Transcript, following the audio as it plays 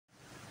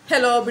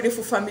Hello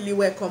beautiful family,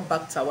 welcome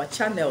back to our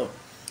channel.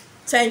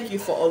 Thank you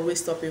for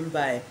always stopping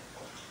by.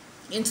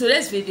 In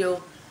today's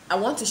video, I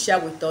want to share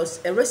with us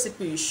a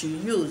recipe you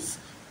should use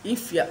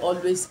if you're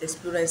always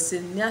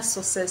experiencing near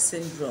success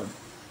syndrome.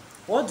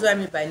 What do I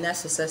mean by near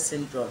success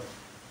syndrome?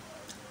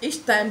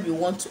 Each time you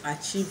want to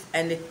achieve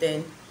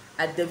anything,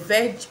 at the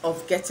verge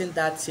of getting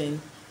that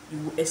thing, you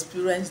will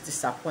experience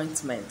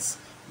disappointment.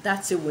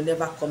 That thing will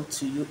never come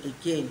to you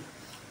again.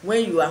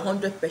 When you are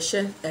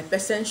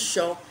 100%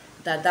 sure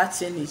that that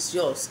thing is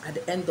yours, at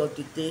the end of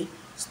the day,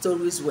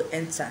 stories will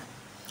enter.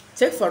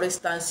 Take for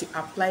instance, you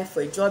apply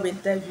for a job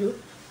interview,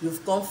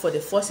 you've gone for the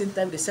first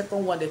interview, the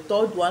second one, the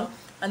third one,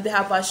 and they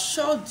have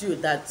assured you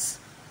that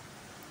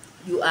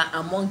you are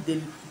among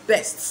the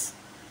best.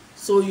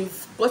 So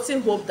you've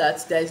gotten hope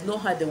that there is no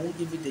how they won't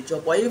give you the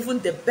job, or even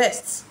the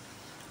best.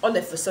 All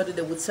of a sudden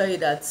they will tell you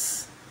that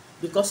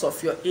because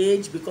of your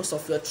age, because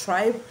of your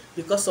tribe,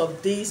 because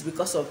of this,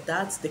 because of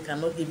that, they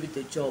cannot give you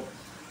the job.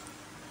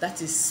 That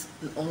is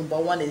number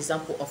one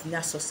example of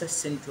near success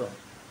syndrome.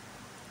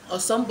 Or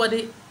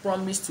somebody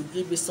promised to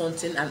give you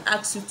something and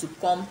asks you to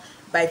come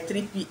by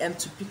 3 p.m.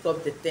 to pick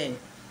up the thing.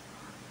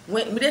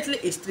 When immediately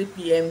it's 3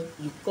 p.m.,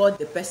 you call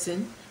the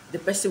person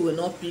will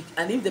not pick,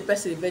 and if the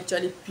person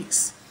eventually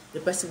picks,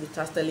 the person will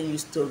start telling you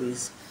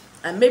stories.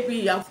 And maybe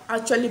you have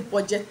actually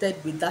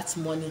budgeted with that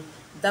money.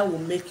 That will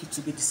make you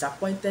to be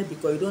disappointed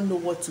because you don't know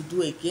what to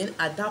do again.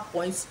 At that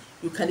point,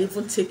 you can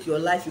even take your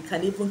life, you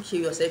can even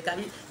kill yourself,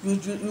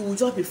 you will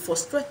just be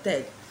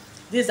frustrated.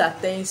 These are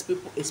things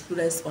people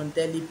experience on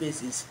daily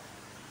basis.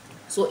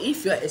 So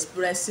if you are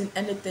experiencing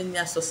anything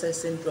near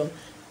success syndrome,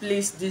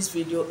 please, this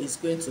video is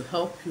going to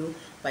help you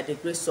by the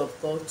grace of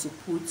God to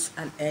put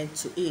an end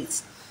to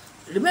it.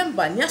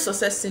 Remember, near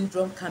success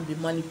syndrome can be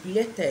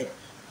manipulated.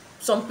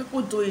 Some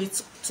people do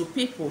it to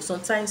people.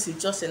 Sometimes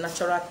it's just a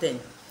natural thing.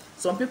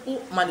 Some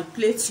people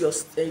manipulate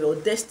your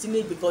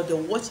destiny because they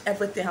watch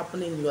everything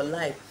happening in your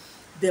life.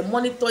 They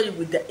monitor you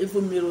with the evil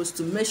mirrors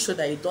to make sure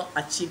that you don't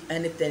achieve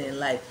anything in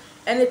life.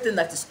 Anything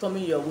that is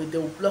coming your way, they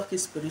will block it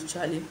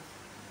spiritually,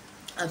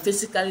 and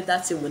physically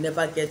that thing will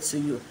never get to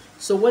you.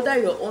 So whether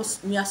your own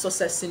near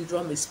success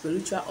syndrome is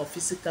spiritual or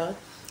physical,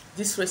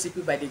 this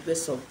recipe by the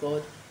grace of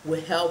God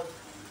will help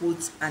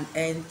put an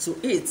end to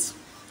it.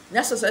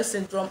 Near success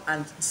syndrome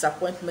and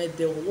disappointment,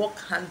 they work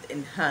hand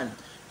in hand.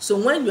 So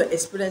when you're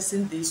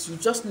experiencing this, you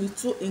just need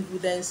 2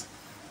 ingredients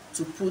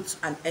to put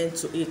an end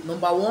to it.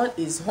 Number one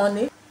is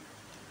honey.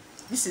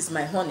 This is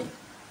my honey.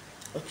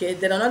 Okay,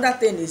 then another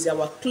thing is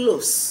our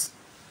cloves.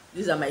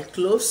 These are my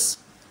cloves.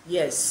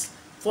 Yes,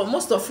 for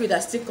most of you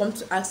that still come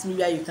to ask me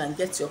where you can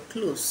get your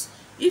cloves,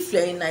 if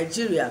you're in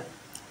Nigeria,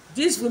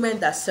 these women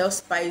that sell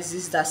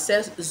spices, that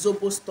sell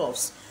zobo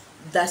stuffs,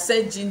 that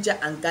sell ginger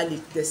and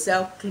garlic, they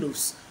sell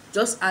cloves.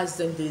 Just ask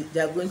them,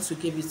 they are going to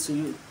give it to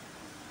you.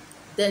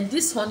 Then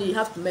this honey, you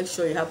have to make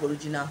sure you have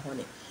original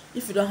honey.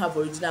 If you don't have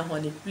original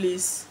honey,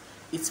 please,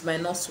 it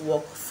might not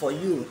work for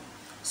you.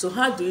 So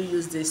how do you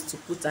use this to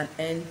put an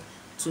end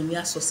to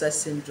near success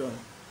syndrome?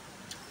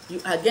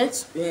 You are going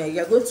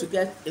to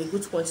get a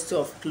good quantity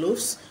of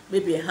cloves,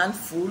 maybe a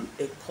handful,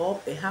 a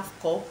cup, a half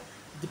cup,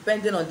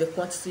 depending on the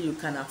quantity you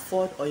can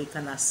afford or you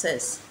can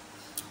access.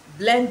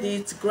 Blend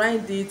it,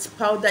 grind it,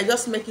 powder,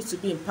 just make it to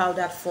be in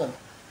powdered form.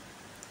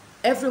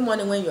 Every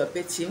morning when you're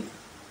bathing,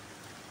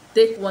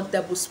 take 1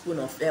 tablespoon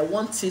of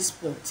 1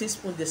 teaspoon,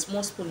 the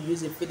small spoon you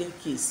use in feeding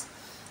kids.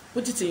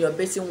 Put it in your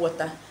bathing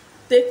water.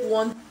 Take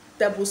 1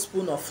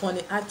 tablespoon of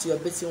honey, add to your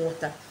bathing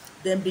water.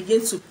 Then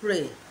begin to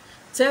pray.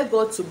 Tell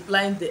God to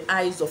blind the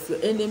eyes of your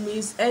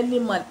enemies, any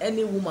man,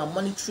 any woman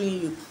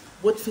monitoring you,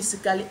 both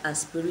physically and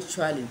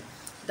spiritually.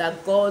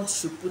 That God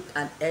should put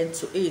an end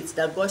to it.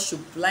 That God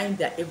should blind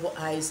their evil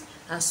eyes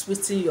and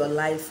sweeten your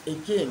life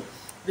again.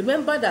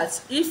 Remember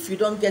that if you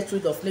don't get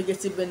rid of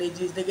negative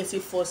energies,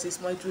 negative forces,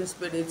 monitoring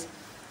spirits,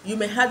 you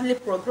may hardly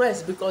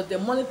progress because they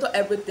monitor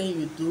everything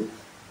you do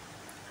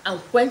and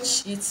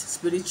quench it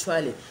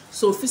spiritually.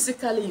 So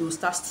physically you will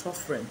start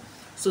suffering.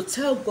 So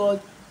tell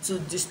God to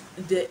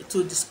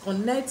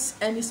disconnect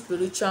any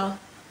spiritual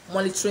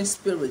monitoring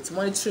spirit,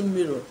 monitoring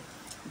mirror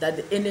that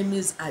the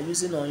enemies are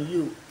using on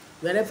you,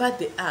 wherever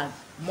they are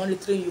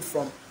monitoring you,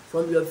 from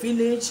your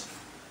village,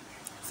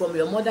 from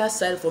your mother's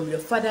side, from your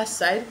father's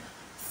side,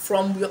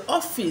 from your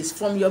office,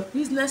 from your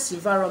business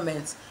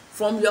environment,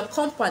 from your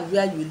compound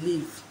where you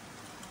live,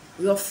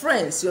 your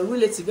friends, your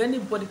relative,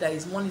 anybody that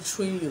is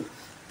monitoring you,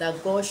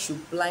 that God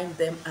should blind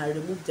them and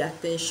remove their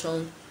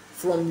attention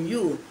from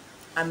you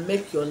and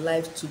make your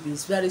life to be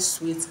very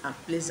sweet and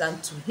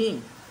pleasant to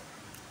him.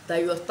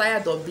 That you're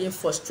tired of being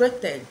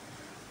frustrated.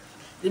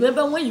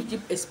 Remember, when you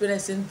keep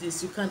experiencing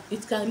this,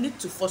 it can lead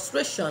to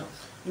frustration.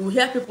 You will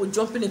hear people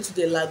jumping into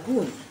the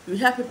lagoon. You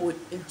hear people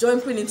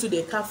jumping into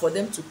the car for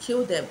them to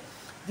kill them.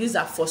 These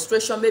are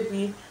frustration.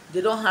 Maybe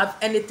they don't have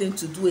anything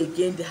to do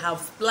again. They have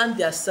planned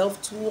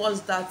themselves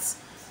towards that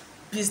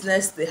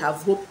business they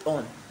have hoped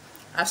on.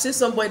 I've seen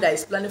somebody that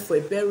is planning for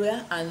a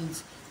burial,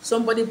 and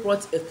somebody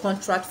brought a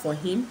contract for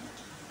him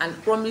and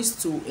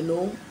promised to,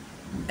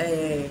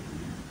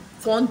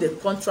 fund the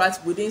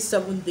contract within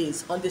 7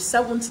 days. On the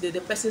 7th day,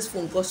 the person's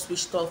phone got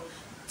switched off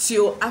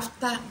till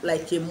after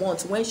like a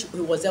month, when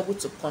he was able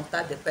to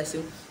contact the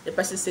person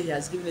said he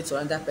has given it to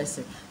another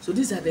person. So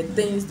these are the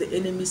things the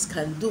enemies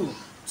can do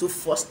to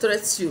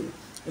frustrate you.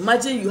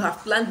 Imagine you have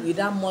planned with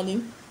that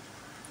money,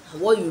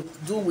 what you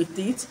do with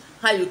it,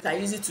 how you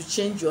can use it to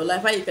change your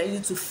life, how you can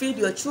use it to feed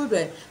your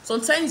children.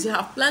 Sometimes you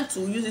have planned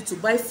to use it to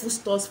buy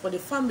foodstuffs for the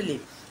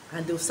family,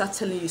 and they'll start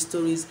telling you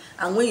stories.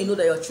 And when you know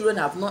that your children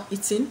have not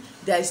eaten,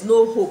 there is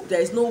no hope, there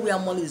is no where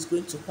money is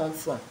going to come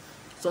from.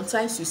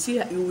 Sometimes you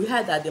will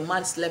hear that the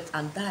man slept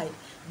and died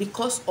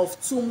because of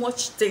too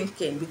much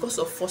thinking, because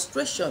of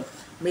frustration.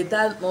 May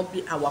that not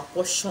be our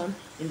portion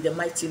in the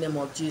mighty name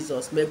of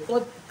Jesus. May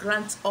God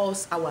grant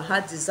us our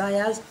heart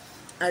desires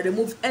and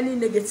remove any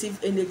negative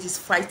energies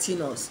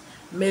fighting us.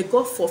 May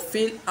God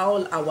fulfill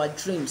all our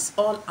dreams,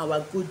 all our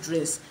good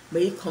dreams.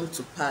 May it come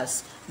to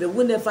pass. May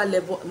we never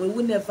labor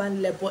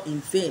in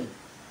vain.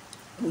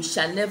 We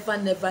shall never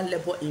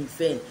labor in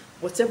vain.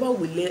 Whatever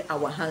we lay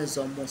our hands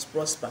on must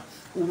prosper.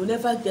 We will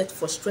never get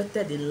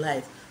frustrated in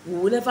life. We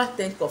will never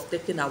think of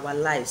taking our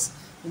lives.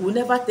 We will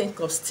never think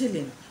of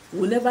stealing.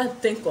 We will never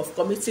think of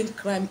committing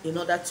crime in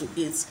order to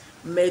eat.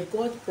 May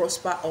God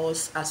prosper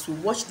us as we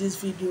watch this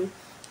video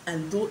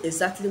and do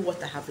exactly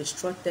what I have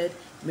instructed.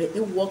 May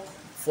it work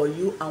for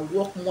you and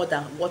work more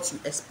than what you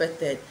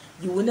expected.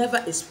 You will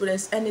never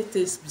experience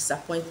anything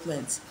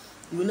disappointment.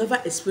 You will never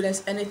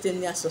experience anything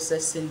near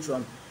success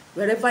syndrome.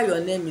 Wherever your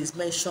name is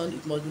mentioned,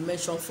 it must be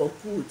mentioned for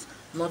good,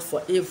 not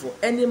for evil.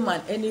 Any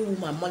man, any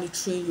woman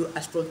monitoring you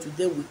as from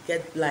today will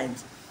get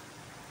blind.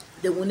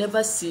 They will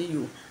never see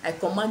you. I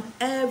command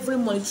every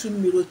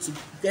monitoring mirror to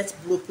get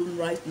broken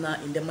right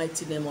now in the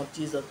mighty name of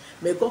Jesus.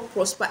 May God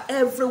prosper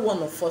every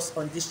one of us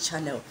on this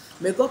channel.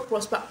 May God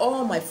prosper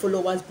all my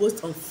followers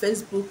both on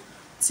Facebook,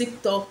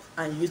 TikTok,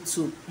 and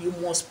YouTube. You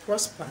must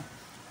prosper.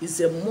 It's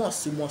a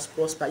must. You must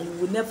prosper. You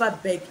will never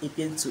beg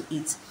again to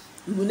eat.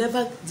 You will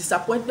never,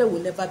 disappointment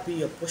will never be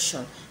your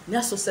portion.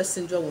 Near success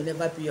syndrome will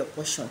never be your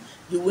portion.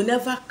 You will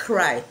never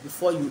cry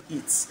before you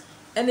eat.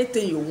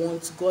 Anything you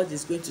want, God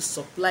is going to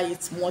supply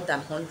it more than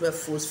 100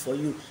 folds for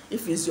you.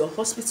 If it's your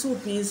hospital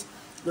bills,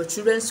 your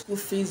children's school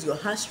fees, your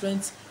house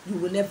rent, you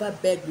will never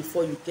beg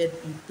before you pay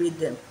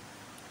them.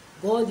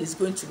 God is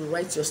going to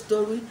rewrite your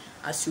story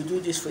as you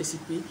do this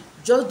recipe.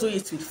 Just do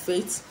it with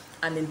faith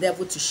and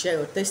endeavor to share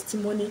your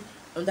testimony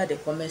under the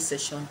comment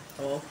section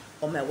or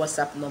on my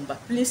WhatsApp number.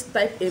 Please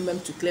type amen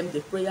to claim the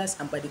prayers,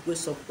 and by the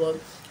grace of God,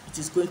 it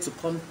is going to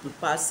come to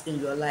pass in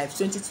your life.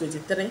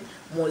 2023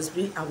 must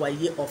be our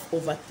year of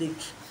overtake,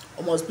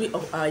 or must be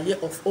our year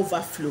of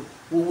overflow.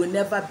 We will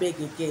never beg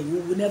again.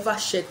 We will never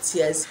shed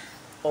tears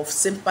of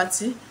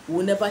sympathy. We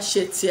will never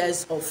shed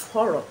tears of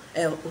horror,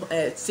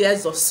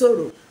 tears of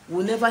sorrow. We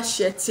will never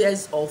shed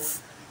tears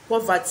of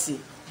poverty.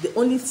 The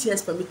only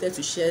tears permitted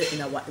to share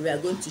we are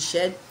going to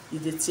shed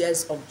is the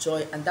tears of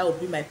joy, and that will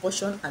be my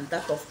portion and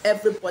that of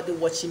everybody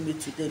watching me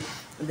today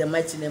in the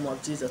mighty name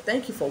of Jesus.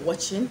 Thank you for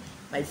watching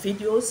my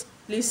videos.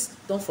 Please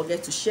don't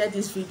forget to share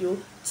this video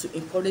to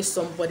encourage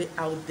somebody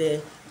out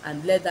there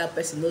and let that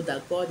person know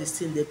that God is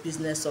still in the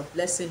business of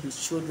blessing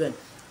his children.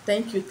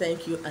 Thank you,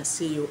 and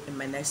see you in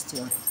my next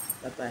one.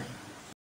 Bye-bye.